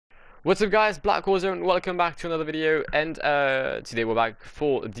What's up guys, Blackwar and welcome back to another video, and today we're back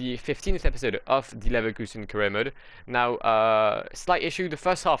for the 15th episode of the Leverkusen career mode. Now, slight issue, the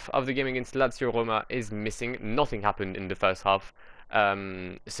first half of the game against Lazio Roma is missing. Nothing happened in the first half,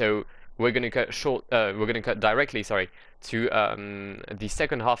 so we're gonna cut directly, sorry, to the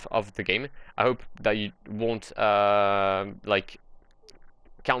second half of the game. I hope that you won't like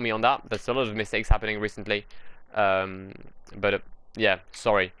count me on that. There's a lot of mistakes happening recently, but yeah,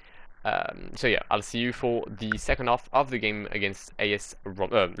 sorry. So yeah, I'll see you for the second half of the game against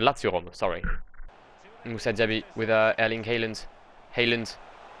Lazio Roma, sorry. Moussa Diaby with Erling Haaland.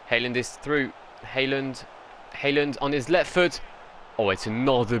 Haaland is through. Haaland on his left foot. Oh, it's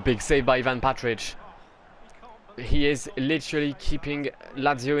another big save by Ivan Patric. He is literally keeping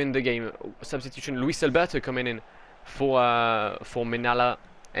Lazio in the game. Substitution, Luis Alberto coming in for Minala,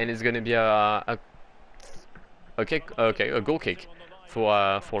 and it's going to be a kick, a goal kick for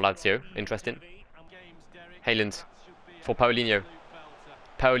Lazio. Interesting. Haaland for Paulinho.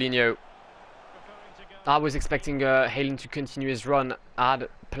 I was expecting Haaland to continue his run. I had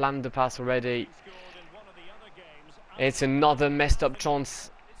planned the pass already. It's another messed up chance.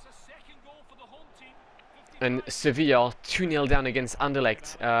 And Sevilla are 2-0 down against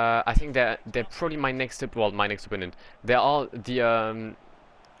Anderlecht. I think they're probably my next opponent. They are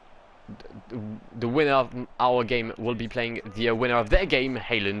the winner of our game will be playing the winner of their game,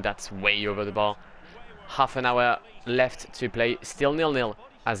 Haaland. That's way over the bar. Half an hour left to play. Still 0-0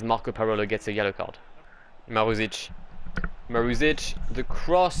 as Marco Parolo gets a yellow card. Maruzic, the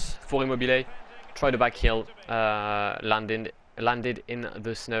cross for Immobile. Tried a back heel, landed in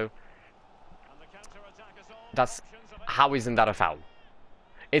the snow. How isn't that a foul?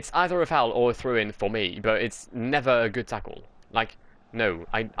 It's either a foul or a throw-in for me, but it's never a good tackle. Like, no,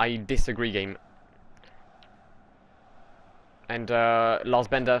 I disagree, game. And Lars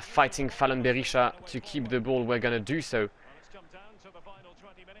Bender fighting Fallon Berisha to keep the ball. We're gonna do so.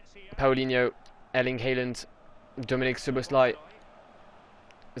 Paulinho, Erling Haaland, Dominic Szoboszlai,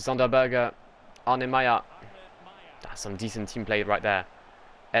 Zanderberger, Arne Meyer. That's some decent team play right there.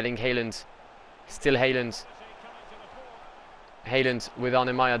 Erling Haaland, still Haaland. Haaland with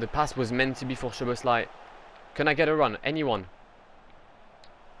Arne Meyer. The pass was meant to be for Szoboszlai. Can I get a run? Anyone?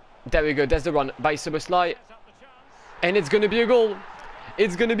 There we go. There's the run by Szoboszlai. And it's going to be a goal.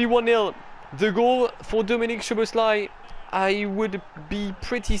 It's going to be 1-0. The goal for Dominic Szoboszlai. I would be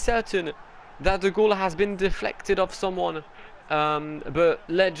pretty certain that the goal has been deflected off someone. But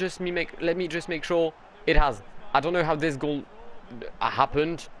let me just make sure it has. I don't know how this goal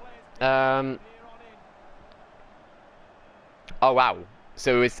happened. Oh wow.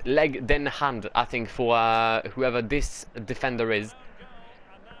 So it's leg then hand, I think, for whoever this defender is.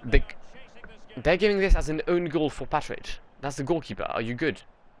 They're giving this as an own goal for Patric. That's the goalkeeper. Are you good?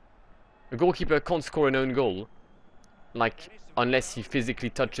 A goalkeeper can't score an own goal, like, unless he physically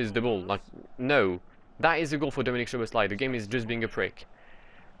touches the ball. Like, no. That is a goal for Dominic Szoboszlai. The game is just being a prick.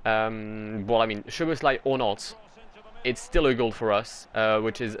 Well, I mean, Szoboszlai or not, it's still a goal for us,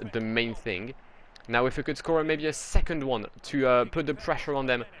 which is the main thing. Now, if we could score maybe a second one to put the pressure on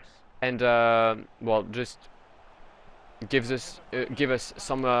them, and well, just give us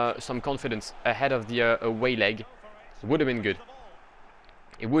some confidence ahead of the away leg, would have been good.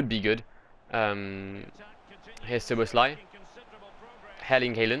 It would be good. Here's Szoboszlai.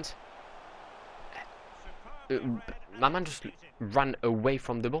 Erling Haaland. My man just ran away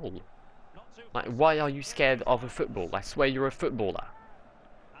from the ball. Like, why are you scared of a football? I swear you're a footballer.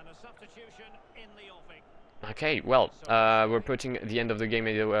 Okay, well, we're approaching the end of the game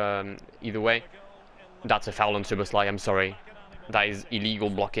either way. That's a foul on Szoboszlai, I'm sorry. That is illegal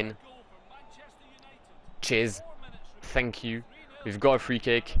blocking. Cheers. Thank you. We've got a free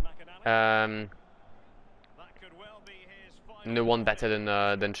kick. No one better than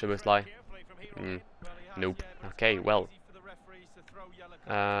Szoboszlai. Nope. Okay, well.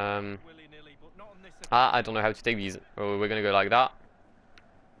 I don't know how to take these. Oh, we're gonna go like that.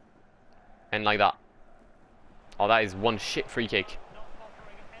 And like that. Oh, that is one shit free kick.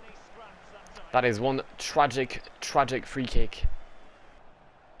 That is one tragic free kick.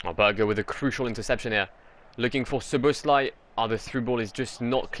 Oh, Berger with a crucial interception here. Looking for Szoboszlai. Oh, the through ball is just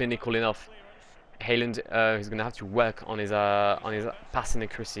not clinical enough. Haaland is going to have to work on his passing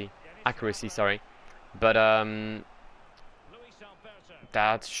accuracy, sorry. But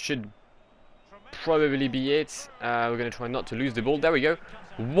that should probably be it. We're going to try not to lose the ball. There we go.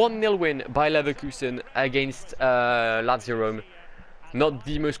 1-0 win by Leverkusen against Lazio Rome. Not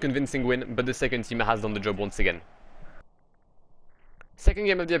the most convincing win, but the second team has done the job once again. Second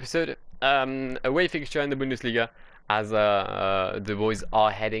game of the episode, away fixture in the Bundesliga as the boys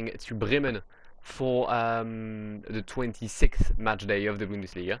are heading to Bremen for the 26th match day of the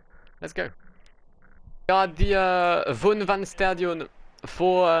Bundesliga. Let's go. We are at the Von Van Stadion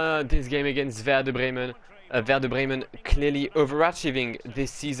for this game against Werder Bremen. Werder Bremen clearly overachieving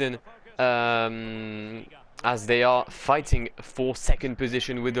this season as they are fighting for second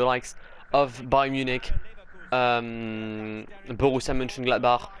position with the likes of Bayern Munich, Borussia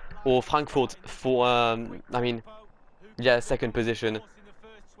Mönchengladbach or Frankfurt for, I mean, yeah, second position.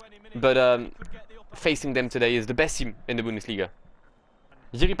 But facing them today is the best team in the Bundesliga.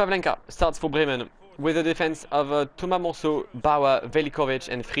 Jiří Pavlenka starts for Bremen with a defense of Thomas Monceau, Bauer, Velikovic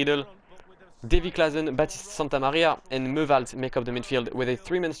and Friedel. Davy Klaassen, Baptiste Santamaria and Mewald make up the midfield with a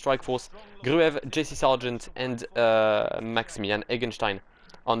three-man strike force. Gruev, JC Sargent and Maximilian Egenstein.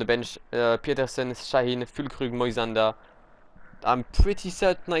 On the bench, Petersen, Shahin, Fulkrug, Moisander. I'm pretty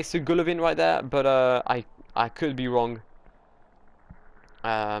certain I see Golovin right there, but I could be wrong.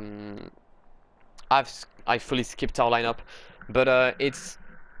 I fully skipped our lineup, but it's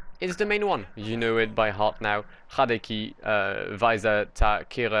the main one. You know it by heart now. Radecki, Weiser, Ta,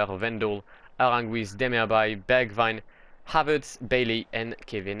 Kehrer, Wendel, Aranguiz, Demirbay, Bergwijn, Havertz, Bailey and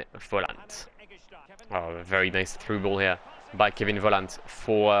Kevin Volland. Oh, a very nice through ball here by Kevin Volland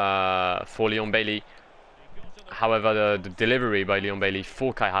for Leon Bailey. However, the delivery by Leon Bailey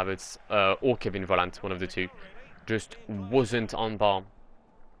for Kai Havertz or Kevin Volland, one of the two, just wasn't on par.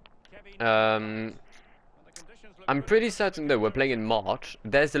 I'm pretty certain though we're playing in March.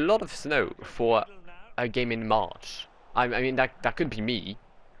 There's a lot of snow for a game in March. I mean that could be me,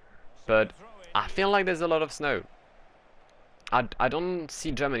 but I feel like there's a lot of snow. I don't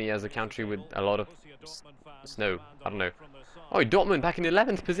see Germany as a country with a lot of snow. I don't know. Oh, Dortmund back in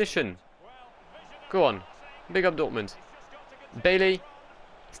 11th position. Go on, big up Dortmund. Bailey,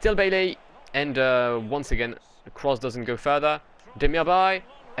 still Bailey, and once again the cross doesn't go further. Demirbay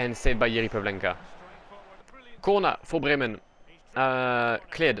and saved by Jiří Pavlenka. Corner for Bremen,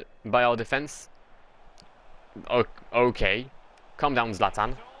 cleared by our defense. Okay, calm down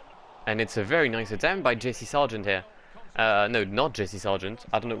Zlatan. And it's a very nice attempt by JC Sargent here. No, not JC Sargent.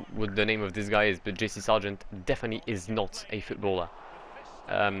 I don't know what the name of this guy is, but JC Sargent definitely is not a footballer.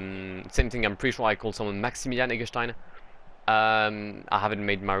 Same thing, I'm pretty sure I called someone Maximilian Eggestein. I haven't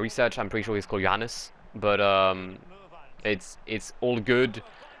made my research. I'm pretty sure he's called Johannes, but it's all good.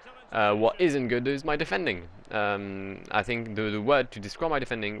 What isn't good is my defending. I think the word to describe my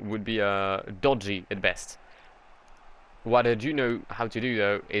defending would be dodgy at best. What I do know how to do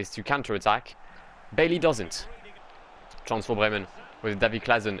though is to counter-attack. Bailey doesn't. Chance for Bremen with Davy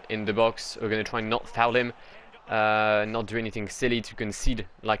Klaassen in the box. We're going to try and not foul him, not do anything silly to concede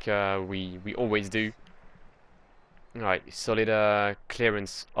like we always do. Alright, solid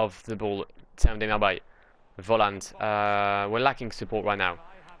clearance of the ball. Demirbay, Volland. We're lacking support right now,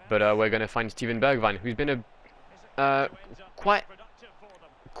 but we're going to find Steven Bergwijn, who's been quite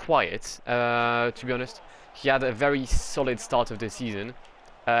quiet, to be honest. He had a very solid start of the season,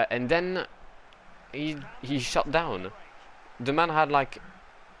 and then he shut down. The man had like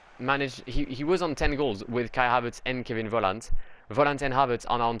managed. He was on 10 goals with Kai Havertz and Kevin Volland. Volland and Havertz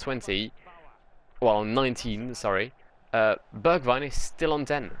are now on 20. Well, on 19. Sorry. Bergwijn is still on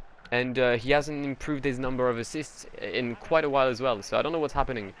 10, and he hasn't improved his number of assists in quite a while as well. So I don't know what's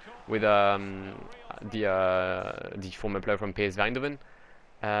happening with the former player from PSV Eindhoven,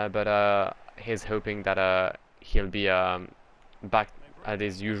 but he's hoping that he'll be back at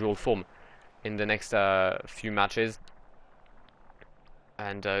his usual form in the next few matches,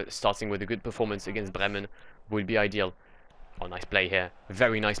 and starting with a good performance against Bremen would be ideal. Oh, nice play here,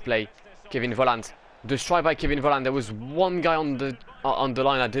 very nice play. Kevin Volland, the strike by Kevin Volland. There was one guy on the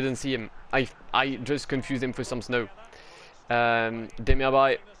line. I didn't see him. I just confused him for some snow.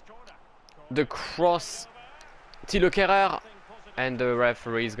 Demirbay, the cross, Thilo Kehrer, and the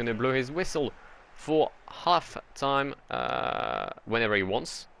referee is going to blow his whistle for half time whenever he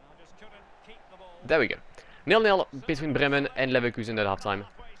wants. There we go. 0-0 between Bremen and Leverkusen at half time.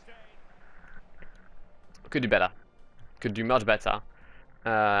 Could do better. Could do much better.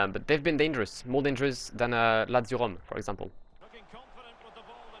 But they've been dangerous. More dangerous than Lazio Rome, for example.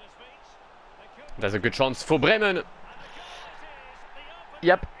 There's a good chance for Bremen.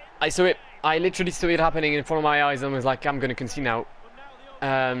 Yep, I saw it. I literally saw it happening in front of my eyes and was like, I'm going to concede now.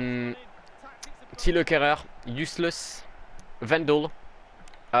 Thilo Kehrer, useless. Wendel,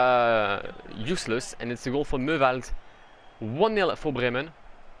 useless. And it's a goal for Mewald. 1-0 for Bremen.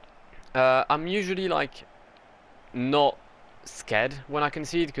 I'm usually like not scared when I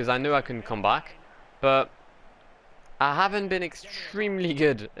concede because I know I can come back. But I haven't been extremely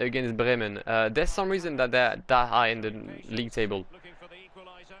good against Bremen. There's some reason that they're that high in the league table.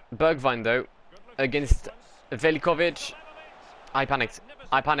 Bergwijn though, against Velkovic, I panicked.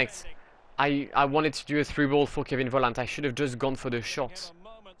 I panicked. I wanted to do a through ball for Kevin Vollant. I should have just gone for the shot.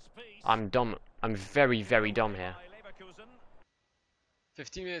 I'm dumb. I'm very, very dumb here.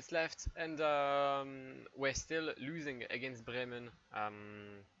 15 minutes left, and we're still losing against Bremen.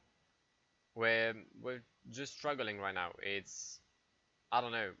 We're just struggling right now. I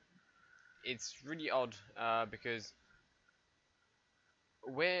don't know. It's really odd because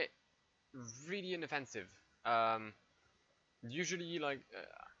we're really inoffensive. Um, Usually, like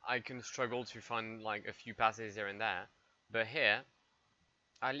I can struggle to find like a few passes here and there, but here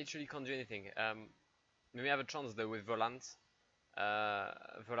I literally can't do anything. We have a chance though with Volant.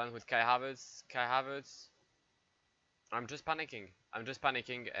 Volant with Kai Havertz. Kai Havertz. I'm just panicking. I'm just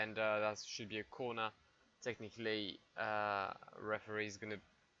panicking, and that should be a corner. Technically, referee is gonna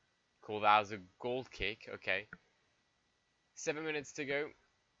call that as a goal kick. Okay. 7 minutes to go.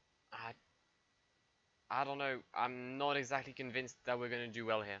 I, I don't know. I'm not exactly convinced that we're gonna do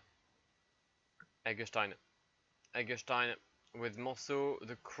well here. Eggestein. Eggestein with Mosso.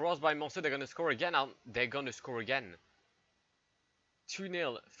 The cross by Mosso. They're gonna score again. They're gonna score again.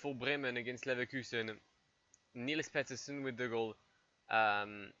 2-0 for Bremen against Leverkusen. Niels Petersen with the goal.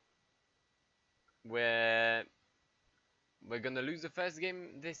 We're gonna lose the first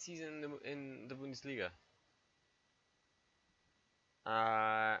game this season in the Bundesliga.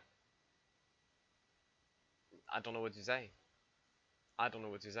 I don't know what to say. I don't know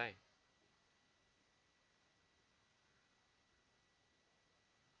what to say.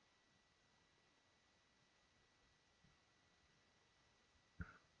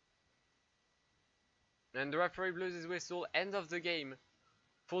 And the referee blows his whistle. End of the game.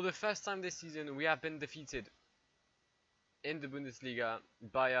 For the first time this season, we have been defeated in the Bundesliga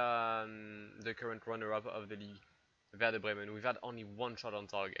by the current runner-up of the league, Werder Bremen. We've had only one shot on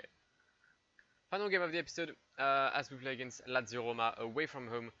target. Final game of the episode as we play against Lazio Roma away from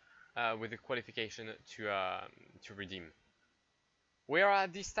home with a qualification to redeem. We are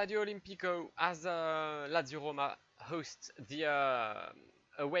at the Stadio Olimpico as Lazio Roma hosts the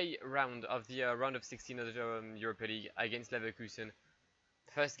away round of the round of 16 of the Europa League against Leverkusen.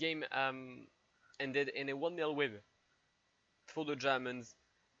 First game ended in a 1-0 win for the Germans.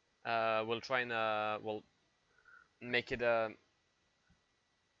 We'll try and well make it I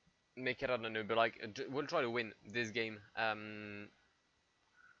don't know, but like we'll try to win this game.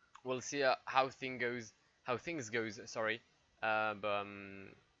 We'll see how things goes. Sorry, but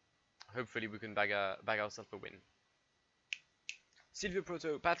hopefully we can bag ourselves a win. Silvio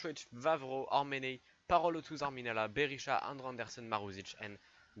Proto, Patrick, Vavro, Armene, Parolo Arminella, Berisha, Andro Anderson, Maruzic, and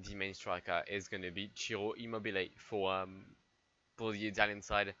the main striker is going to be Ciro Immobile for the Italian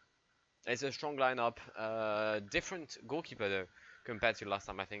side. It's a strong lineup, different goalkeeper though compared to last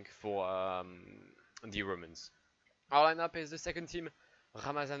time I think for the Romans. Our lineup is the second team.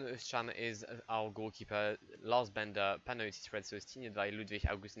 Ramazan Özcan is our goalkeeper. Lars Bender, Panayotis Fredsos, Tinidvai, Ludwig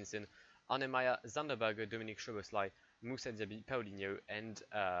Augustinsson, Arnemaya, Zanderberger, Dominic Szoboszlai, Moussa Diaby, Paulinho, and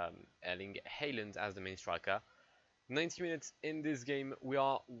Erling Haaland as the main striker. 90 minutes in this game, we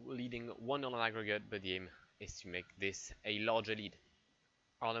are leading 1-0 on aggregate, but the aim is to make this a larger lead.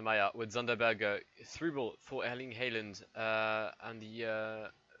 Arnemaya with Zanderberger, through ball for Erling Haaland on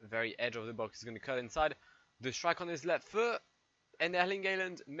the very edge of the box. He's going to cut inside. The strike on his left foot. And Erling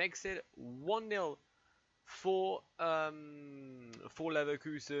Haaland makes it 1-0 for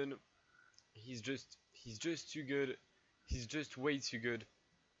Leverkusen. He's just too good. He's just way too good.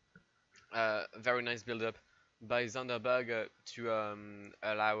 Very nice build-up by Zanderberg to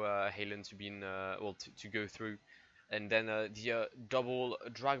allow Haaland to be in to go through, and then the double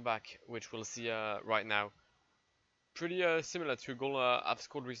drag back, which we'll see right now. Pretty similar to a goal I've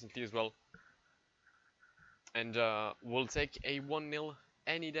scored recently as well. And we'll take a 1-0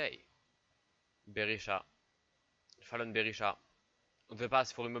 any day. Berisha. Fallon Berisha. The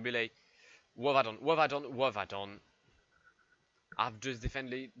pass for Immobile. Wavadon. I've just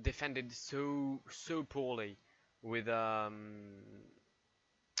defended so poorly with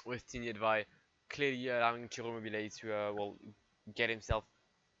Tinidvai, clearly allowing Ciro Immobile to get himself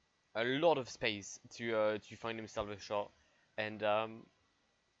a lot of space to find himself a shot, and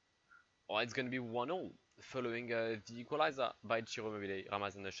it's gonna be 1-0 following the equalizer by Ciro Immobile.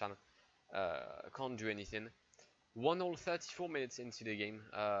 Ramazan Özcan can't do anything. 1-0, 34 minutes into the game.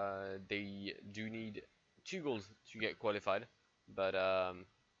 They do need 2 goals to get qualified, but I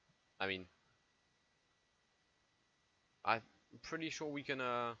mean, I'm pretty sure we can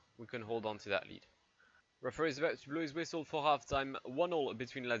hold on to that lead. Referee is about to blow his whistle for halftime. 1-1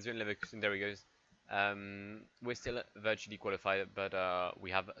 between Lazio and Leverkusen. There he goes. We're still virtually qualified, but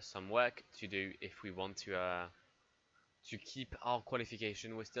we have some work to do if we want to keep our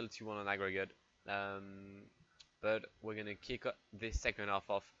qualification. We're still 2-1 on aggregate, but we're gonna kick this second half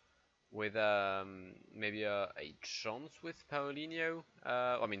off with maybe a chance with Paulinho.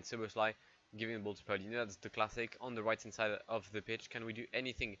 I mean Szoboszlai giving the ball to Paulinho. That's the classic on the right hand side of the pitch. Can we do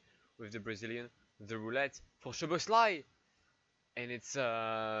anything with the Brazilian? The roulette for Szoboszlai, and it's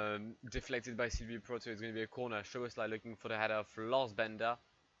deflected by Silvio Proto. It's going to be a corner. Szoboszlai looking for the header of Lars Bender.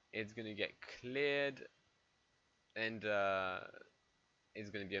 It's going to get cleared, and it's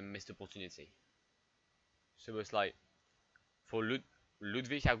going to be a missed opportunity. Szoboszlai for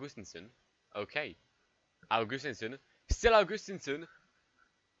Ludwig Augustinsson. Okay, Augustinsson, still Augustinsson.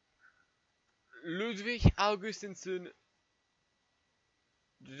 Ludwig Augustinsson.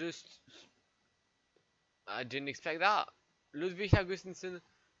 Just, I didn't expect that. Ludwig Augustinsson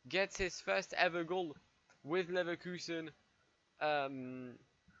gets his first ever goal with Leverkusen. I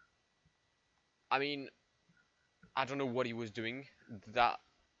mean, I don't know what he was doing that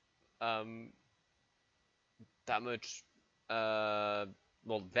much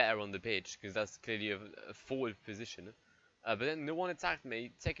well there on the pitch, because that's clearly a forward position. But then no one attacked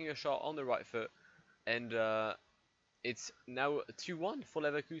me, taking a shot on the right foot, and it's now 2-1 for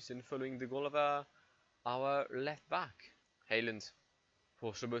Leverkusen following the goal of our left back. Haaland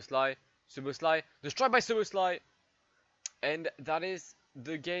for Szoboszlai. Szoboszlai, the strike by Szoboszlai, and that is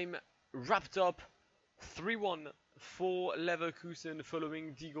the game wrapped up. 3-1 for Leverkusen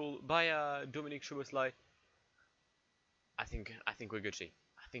following the goal by Dominik Szoboszlai. I think we're good, Chi.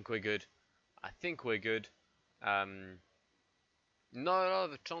 I think we're good. Not a lot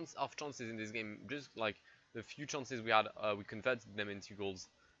of chances in this game. Just like the few chances we had, we converted them into goals.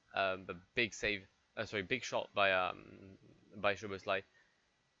 But big save, big shot by Szoboszlai.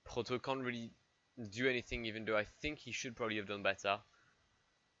 Proto can't really do anything, even though I think he should probably have done better.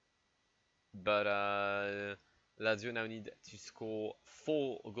 But Lazio now need to score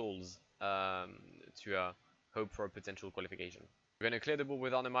 4 goals to hope for a potential qualification. We're going to clear the ball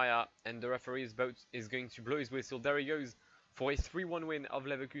with Arnemaya, and the referee is going to blow his whistle. There he goes for a 3-1 win of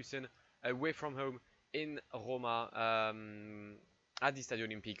Leverkusen away from home in Roma at the Stadio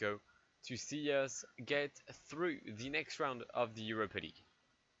Olimpico to see us get through the next round of the Europa League.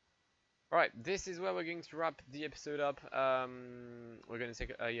 Alright, this is where we're going to wrap the episode up. We're going to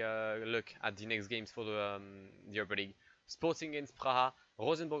take a look at the next games for the Europa League. Sporting against Praha,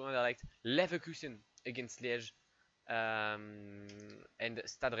 Rosenborg Anderlecht, Leverkusen against Liège, and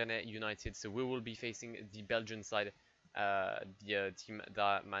Stade Rennais United. So we will be facing the Belgian side, the team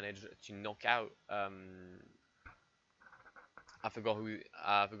that managed to knock out. I forgot who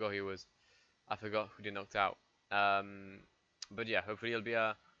he was. I forgot who they knocked out. But yeah, hopefully it'll be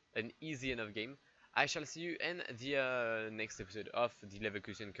an easy enough game. I shall see you in the next episode of the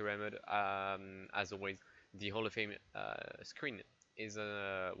Leverkusen career mode. As always, the Hall of Fame screen is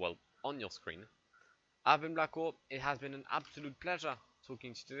well on your screen. I've been Blackwar. It has been an absolute pleasure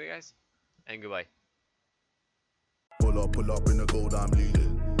talking to you today, guys, and goodbye. Pull up in the gold, I'm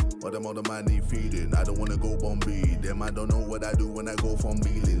bleeding. But them other man need feeding. I don't wanna go Bombay. Them I don't know what I do when I go from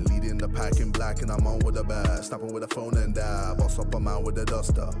Beeling. Leading the pack in black and I'm on with the bat. Snapping with a phone and dab. Boss up a man with a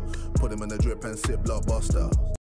duster. Put him in the drip and sit blockbuster.